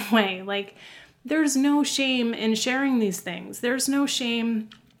non-shameful way. Like, there's no shame in sharing these things. There's no shame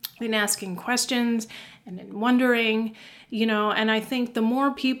in asking questions and in wondering, and I think the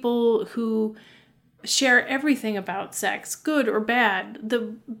more people who share everything about sex, good or bad,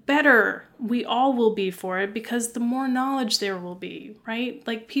 the better we all will be for it, because the more knowledge there will be, right?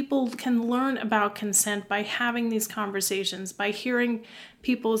 Like, people can learn about consent by having these conversations, by hearing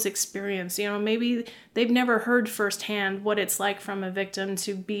people's experience. Maybe they've never heard firsthand what it's like from a victim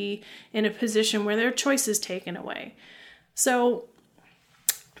to be in a position where their choice is taken away. So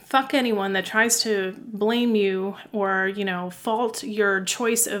fuck anyone that tries to blame you or, fault your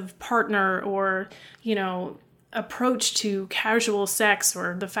choice of partner or, approach to casual sex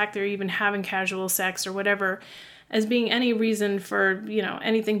or the fact they're even having casual sex or whatever as being any reason for,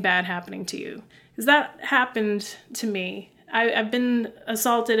 anything bad happening to you. Because that happened to me. I've been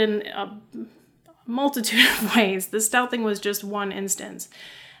assaulted in a multitude of ways. The stealthing was just one instance.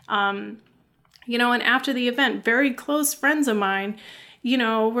 And after the event, very close friends of mine,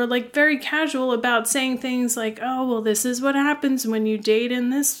 were like very casual about saying things like, oh, well, this is what happens when you date in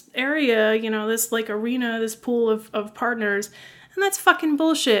this area, this like arena, this pool of partners. And that's fucking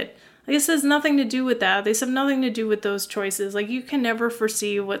bullshit. Like, this has nothing to do with that. This has nothing to do with those choices. Like, you can never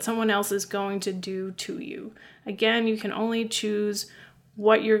foresee what someone else is going to do to you. Again, you can only choose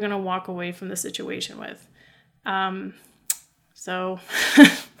what you're going to walk away from the situation with. So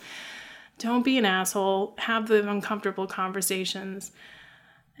don't be an asshole. Have the uncomfortable conversations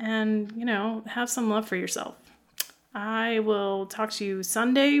and, have some love for yourself. I will talk to you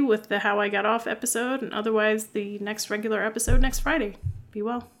Sunday with the How I Got Off episode, and otherwise the next regular episode next Friday. Be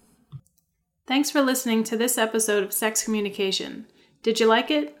well. Thanks for listening to this episode of Sex Communication. Did you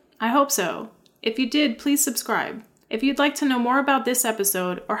like it? I hope so. If you did, please subscribe. If you'd like to know more about this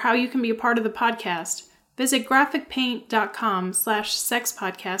episode or how you can be a part of the podcast, visit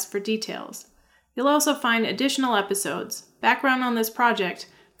graphicpaint.com/sexpodcast for details. You'll also find additional episodes, background on this project,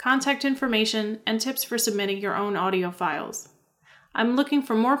 contact information, and tips for submitting your own audio files. I'm looking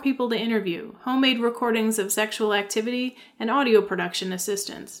for more people to interview, homemade recordings of sexual activity, and audio production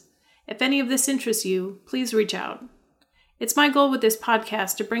assistance. If any of this interests you, please reach out. It's my goal with this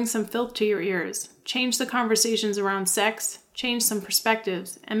podcast to bring some filth to your ears, change the conversations around sex, change some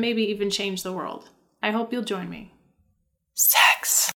perspectives, and maybe even change the world. I hope you'll join me. Sex.